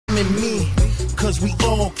and me, cause we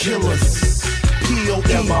all killers.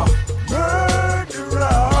 P.O.M.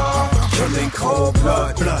 Murderer. Killing cold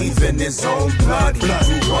blood, even his own blood. He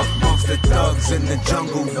grew up amongst the thugs in the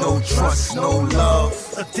jungle, no trust, no love.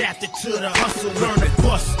 Adapted to the hustle, learn to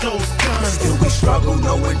bust those guns. Still we struggle,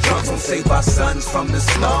 knowing drugs will save our sons from the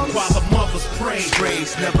slums. While the mothers pray,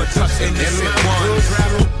 strays never touch innocent ones.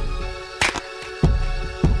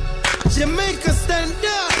 Jamaica stand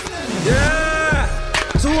up. Yeah.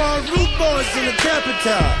 To all rude boys in the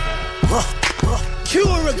capital.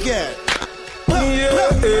 Cure again. Find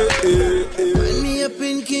me up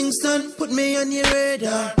in Kingston, put me on your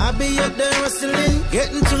radar. I'll be up there hustling,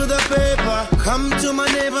 getting to the paper. Come to my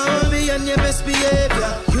neighbor, I'll be on your best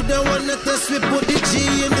behavior. You don't wanna test me, put the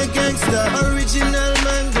G in the gangster. Original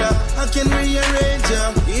manga, I can rearrange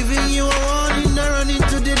ya. Giving you a warning, I run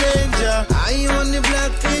into the danger. I on the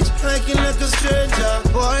black pitch, hiking like a stranger.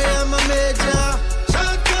 Boy, I'm a major.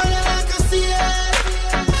 Shot calling like a CA.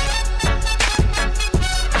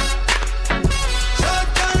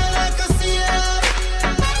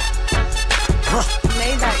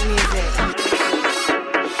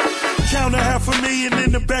 Count $500,000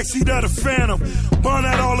 in the backseat of the Phantom. Burn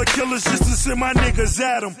out all the killers just to send my niggas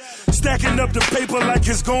at them. Stacking up the paper like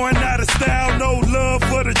it's going out of style. No love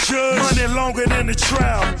for the judge, money longer than the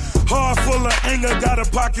trial. Heart full of anger, got a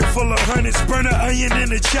pocket full of hundreds. Burn an onion in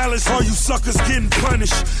the chalice, all you suckers getting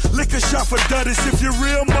punished. Lick a shot for Duddis if you're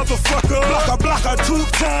real, motherfucker. Block a 2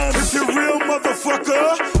 times if you're real,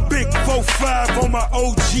 motherfucker. Big 4-5 on my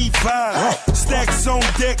OG vibe. Stacks on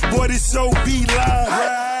deck, boy, this so be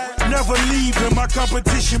live. Never leaving, my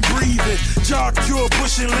competition breathing. Jaw Cure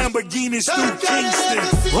pushing Lamborghinis through Kingston.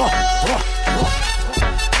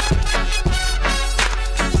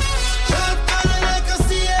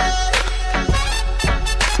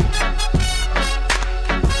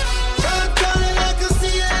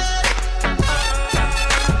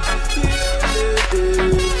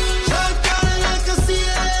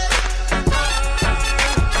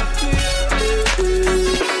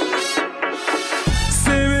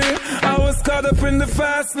 Up in the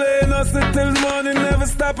fast lane, hustle till morning, never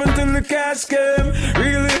stop until the cash came.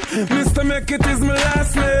 Really, Mr. Make It is my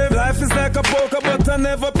last name. Life is like a poker, but I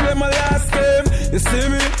never play my last game. You see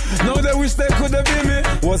me? Now they wish they could have been me.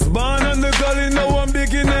 Was born on the gully, now I'm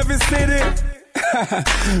big in every city.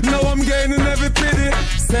 Now I'm gaining every pity.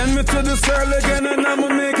 Send me to the circle again and I'ma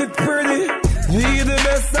make it pretty. We the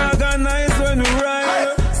best organized when we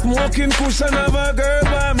ride. Smoking cushion of a girl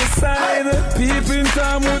by my side. Peeping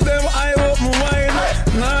time with them, I open wide.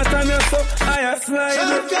 Not on your so I slide.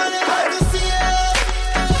 Shot calling like a CA.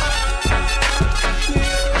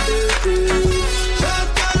 Shot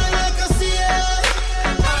calling like a CA.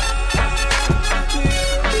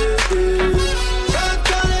 Shot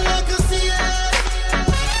calling like a CA.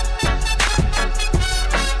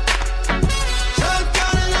 Shot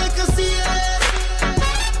calling like a CA.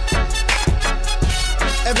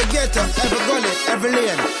 Every ghetto, every gully, every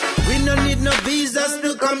lane. We no need no visas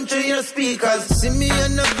to come through your speakers. See me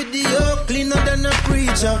on a video, cleaner than a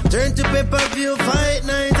preacher. Turn to pay-per-view, fight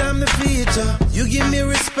night, I'm a feature. You give me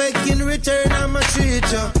respect, in return I'm a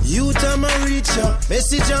treacher. Youth I'm a reacher,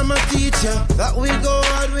 message I'm a teacher. That we go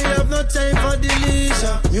hard, we have no time for the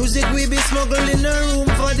leisure. Music we be smuggling a room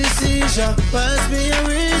for the seizure. Pass me a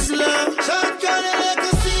Rizla, shot calling like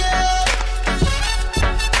a CA.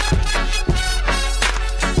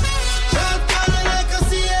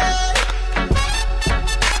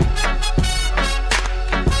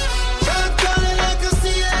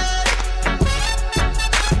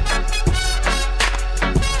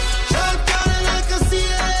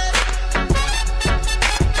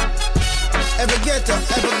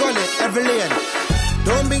 Every gully, every lane.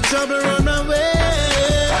 Don't be trouble, run away.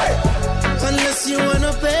 Unless you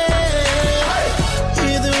wanna pay.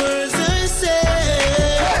 Hear the words I say.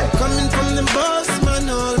 Coming from the boss man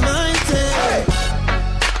almighty.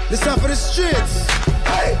 This up for the streets.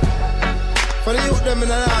 For the youth them in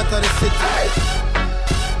the heart of the city.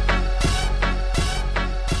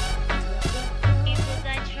 People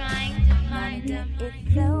are trying to find them. It's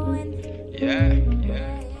flowing. Yeah.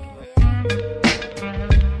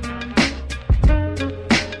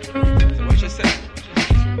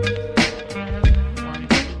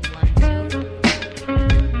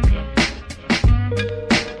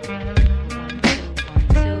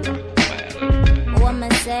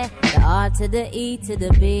 To the E to the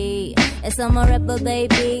B. It's I'm a rebel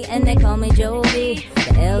baby and they call me Jovi.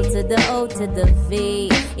 The L to the O to the V.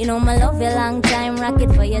 You know my love you long time, rock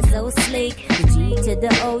it for you so sleek. The G to the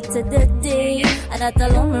O to the D. And that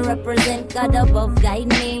alone me represent God above guide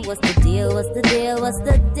me. What's the deal, what's the deal, what's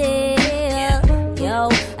the deal? Yo,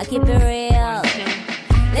 I keep it real.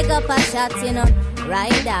 Lick up a shot, you know,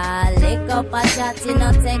 rider. Lick up a shot, you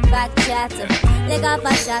know, take back chat. Lick up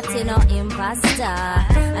a shot, you know, imposter.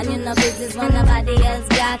 And you know business when nobody else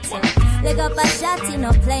got it. Lick up a shot, you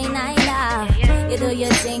know, plain either. You do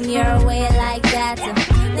your thing your way like that.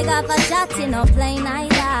 Lick up a shot, you know, plain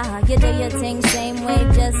either. You do your thing same way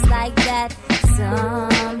just like that.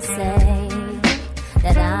 Some say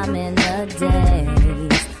that I'm in the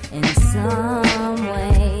days. In some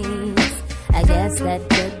ways I guess that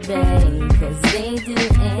could be, 'cause they do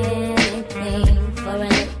anything for a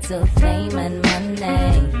little fame and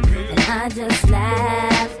money. And I just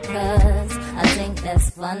laugh 'cause I think that's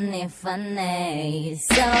funny, funny.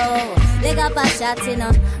 So, lick up a shot, you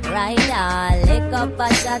know, rider. Lick up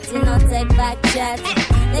a shot, you know, take back chat.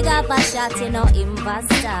 Lick up a shot, you know,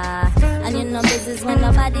 imposter. And you know business when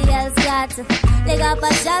nobody else got. Lick up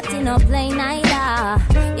a shot, you know, plain either.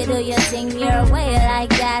 You do your thing your way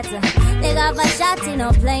like that. Lick up a shot, you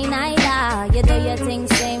know, plain either. You do your thing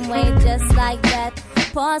same way just like that.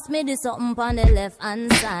 Pass me the something on the left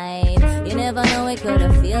hand side. You never know it coulda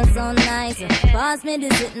feel so nice. Pass me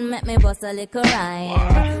the sitting, make me bust a little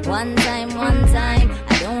rhyme. One time,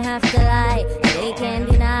 I don't have to lie. They can't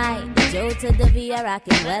deny. The Joe to the V, I rock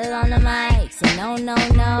it well on the mic. So no,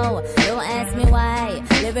 don't ask me why.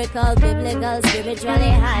 Lyrical, biblical, spiritually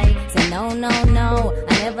high. So no,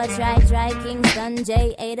 I never try Kingston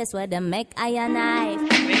J.A. That's where they make iron knife.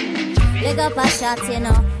 Lick up a shot, you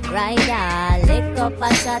know, rider. Lick up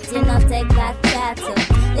a shot, you know, take back chat.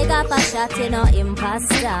 Lick up a shot, you know,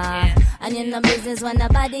 imposter. And you know business when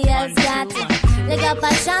nobody else got it. Lick up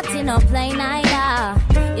a shot, you know, plain either.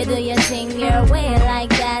 You do your thing your way like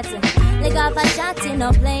that. Lick up a shot, you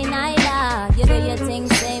know, plain either. You do your thing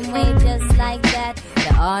same way just like that.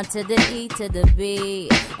 The R to the E to the B.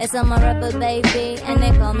 It's on my rebel baby, and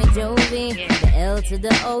they call me Jovi. The L to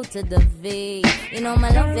the O to the V. You know my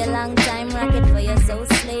love for a long time, rock it for you so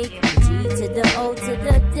sleek. The G to the O to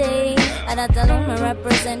the D. And that alone I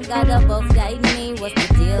represent, God above guide me. What's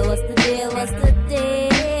the deal, what's the deal, what's the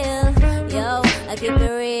deal? Yo, I keep it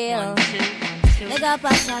real. Lick up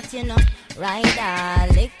a shot, you know,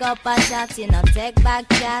 rider. Lick up a shot, you know, take back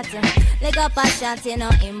chat. Lick up a shot, you know,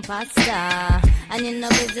 imposter. And you know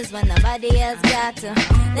business when nobody else got to.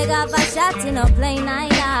 Lick up a shot, you know, plain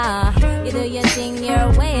either. You do your thing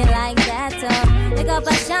your way like that. Lick up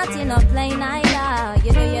a shot, you know, plain either.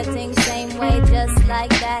 You do your thing same way just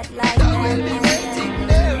like that, like that. Like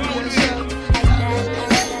that.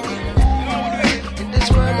 In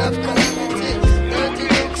this world of calamity, dirty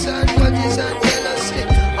looks and grudges and jealousy,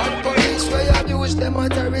 and police where abuse them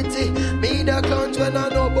authority. Me the clowns when I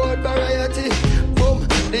know about variety. Boom,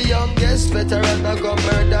 the youngest veteran I go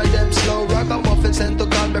murder them slow. Ragamuffin sent to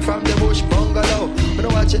call me from the bush bungalow. When I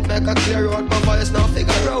watch it make a clear road, my voice now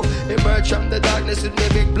figure out. Emerge from the darkness with me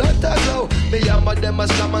big blood to glow. Me hammer them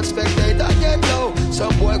as come and spectate and get low.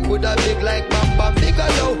 Some boy could have big like Mamba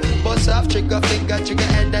Bigelow. Bust off trigger finger, trigger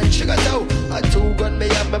end and trigger toe. A two gun me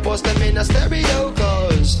up, me bust them in a stereo.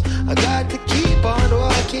 Cause I got to keep on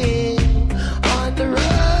walking on the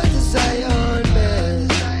road to Zion, man.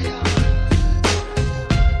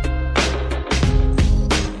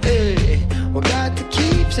 Hey, we got to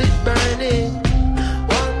keep it burning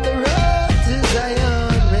on the road to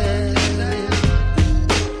Zion, man.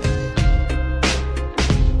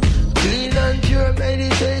 Clean and pure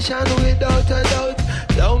meditation without a doubt.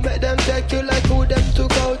 Don't make them take you like who them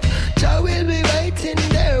took out. Jah will be waiting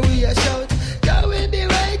there, we a shout. Jah will be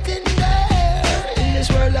waiting there. In this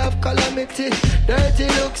world of calamity, dirty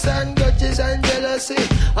looks and grudges and jealousy,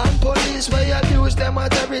 and police where abuse them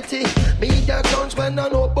authority. Media clowns when I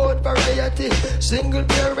know about variety. Single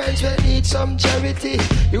parents will need some charity.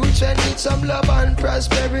 Youths will need some love and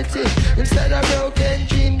prosperity. Instead of broken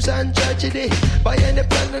dreams and tragedy, by any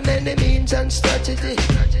plan and any means and strategy.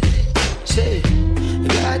 Say, you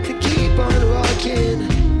got to keep on walking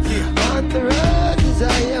on the road to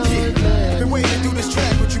Zion, man. Been waiting to do this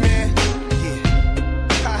track with you, man. Yeah.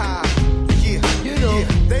 Haha. Yeah. You know,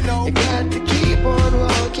 they know. You got to keep on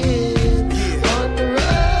walking on the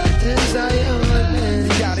road to Zion, man.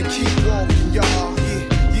 You gotta keep walking, y'all.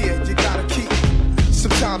 Yeah, you gotta keep.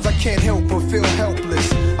 Sometimes I can't help but feel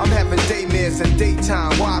helpless. I'm having daymares and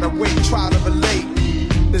daytime, wide awake, try to relate.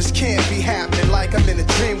 This can't be happening like I'm in a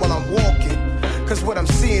dream while I'm walking. Cause what I'm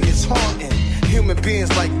seeing is haunting. Human beings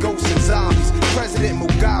like ghosts and zombies. President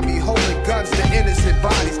Mugabe holding guns to innocent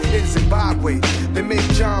bodies in Zimbabwe. They make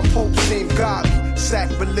John Pope seem godly,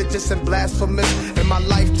 sacrilegious and blasphemous. In my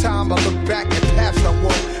lifetime I look back at paths I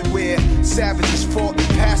walk, where savages fought and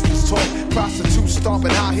pastors taught, prostitutes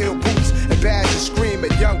stomping high heel boots and badge and scream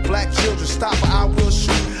at young black children, stop or I will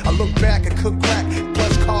shoot. I look back and cook crack,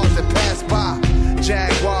 plus cars that pass by.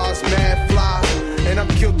 Jaguars, mad fly, and I'm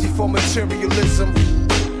guilty for materialism.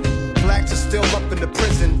 Blacks are still up in the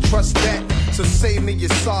prison, trust that. So save me your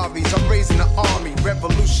sorries. I'm raising the army,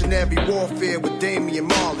 revolutionary warfare with Damian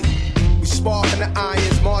Marley. We sparking the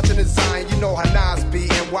irons, marching the Zion. You know how Nas be,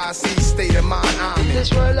 NYC state of mind. I'm in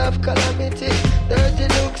this world of calamity, dirty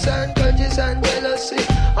looks and grudges and jealousy,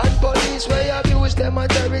 and police where abuse them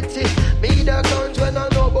authority. Me the guns when I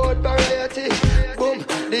know about variety. Boom,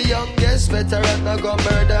 the youngest veteran I go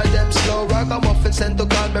murder them slow. Ragamuffin sent to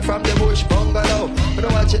call me from the bush bungalow. When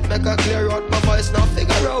I watch it make a clear out, my voice now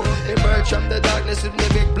figure out. Emerge from the darkness with me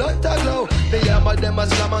big blood to glow. Me hammer them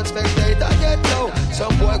as slam and spectator get low.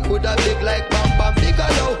 Some boy could have big like Bam Bam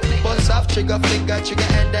Bigelow. Bust off trigger finger, trigger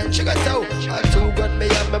and then trigger toe. I two gun me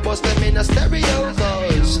up, me bust them in a stereo.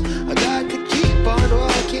 Cause I got to keep on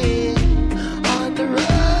walking on the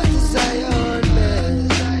road to Zion, man.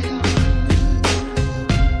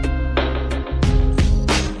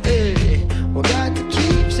 Hey, we got to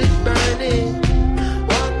keep it burning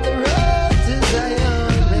on the road to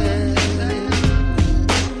Zion, man.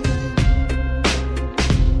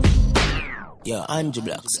 Yo, Angie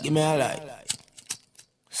Blocks, give me a light.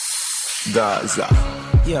 Gaza.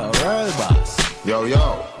 Yo, Royal Boss. Yo,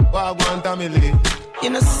 what want family? You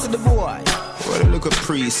know, see the boy. What a look at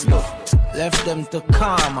priest, no. Left them to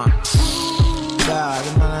karma. God,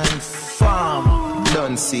 the man farmer.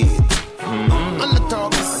 Don't see it. On the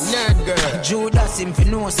top, nerd girl. Judas him fi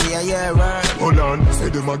know say yeah, right. Hold on, say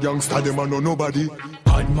them a gangster, them a know nobody.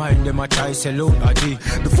 Bad mind them a try sell out body.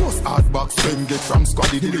 The first hard box them get from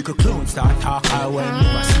squaddy. The little clown start talk I when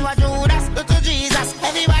never see what Judas go to Jesus.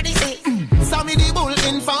 Everybody say, saw me the bull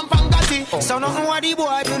in from Pangati. So nothing what the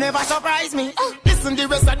boy do never surprise me. Listen the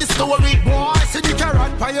rest of the story. Boy, see the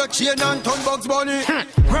carrot by your chain and ton Bugs Bunny.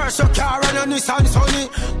 Where's your car and a Nissan Sunny?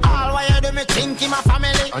 All why you do me think him a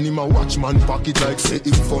family. And him a watchman pocket like say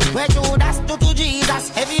him funny. Where Judas to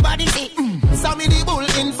Jesus, everybody say, saw me the bull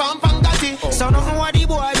in from Pangati. So nothing what the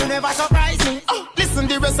boy do never surprise me. Listen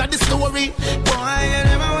the rest of the story. Boy, you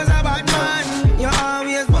never was a bad man. You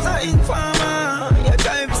always was a informer. Your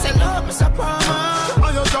drive is a love, Mr. Palmer.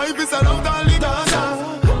 And your drive is around all the Gaza.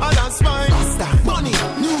 And that's fine. Pasta, money,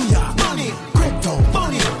 New York, money, crypto,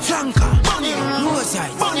 money, flanker, money,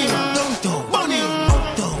 roadside, money, downtown, money,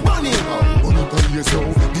 uptown, money. Money per years now,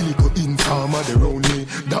 the little informer they round me.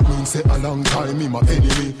 That means say a long time he my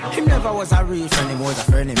enemy. Him never was a real friend, him was a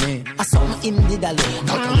friend of me. I saw him did alone.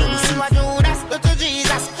 That I never see. What Judas go to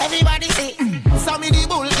Jesus, everybody say. Saw me the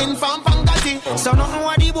bull in from Pangati. So nothing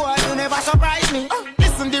what the boy do never surprise me.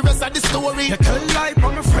 Listen the rest of the story. You tell lie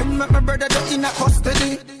from my friend, make my brother do in a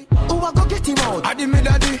custody. Who I go get him out? I did me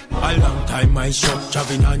daddy. A long time I shot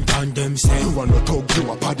Javin and Tandem say. You wanna talk, you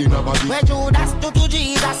a pad in a body. Where Judas to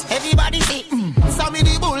Jesus, everybody say. Saw me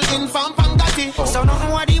the bull in from Pangati. So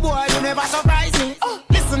nothing what the boy do never surprise me.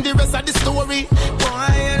 Listen the rest of the story. Boy,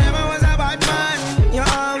 you never was a bad man. You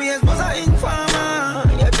always was a informer.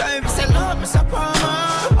 Your drive is a love, Mr.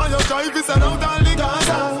 Palmer. And your drive is around all the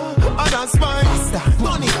Gaza. And that's fine. Pasta,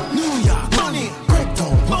 money, New York, money, crypto,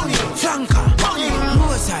 money, flanker, money,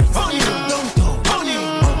 roadside, money, downtown, money,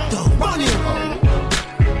 uptown, money.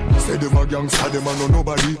 Say them a gangster, them a know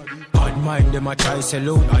nobody. Bad mind them a try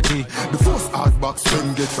sell out body. The first hard box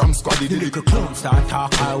them get from squaddy. The little clown start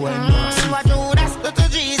talk I when never see. What Judas go to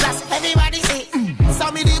Jesus, everybody say.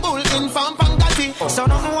 Saw me the bull in from Pangati. So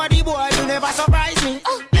nothing what the boy do never surprise me.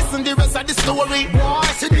 Listen the rest of the story. Boy,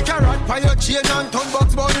 see the carrot by your chain and ton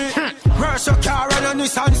Bugs Bunny. Where's your car and a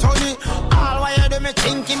Nissan Sunny? All why you do me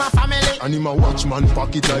think him a family. And him a watchman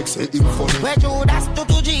pocket like say him funny. Where Judas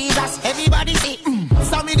to Jesus, everybody say.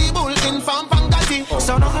 Saw me the bull in from Pangati.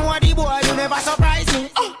 So nothing what the boy do never surprise me.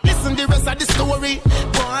 Listen the rest of the story.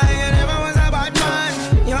 Boy, you never was a bad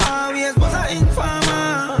man. You always was a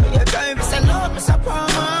informer. Your drive is a love, Mr.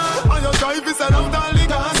 Palmer. And your drive is around all the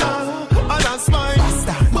Gaza. And that's fine.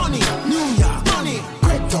 Pasta, money, New York, money,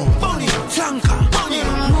 crypto, money, flanker, money,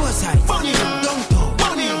 roadside, money, downtown,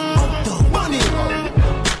 money, uptown, money.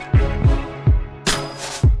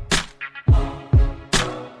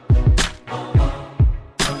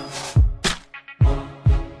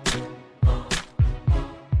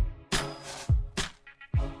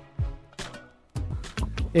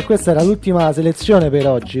 E questa era l'ultima selezione per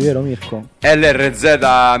oggi, vero Mirko? LRz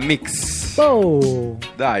Mix. Oh!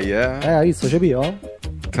 Dai, Hai visto, c'è Pio?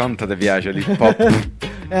 Quanto ti piace l'hip hop?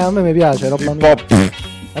 A me mi piace, roba mia. Hip hop.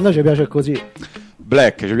 A noi ci piace così.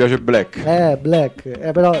 Black, ci piace Black.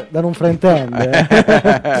 Black, però da non fraintendere.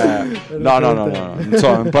 No, non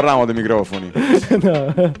so, non parliamo dei microfoni.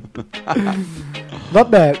 No.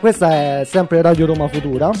 Vabbè, questa è sempre Radio Roma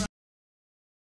Futura.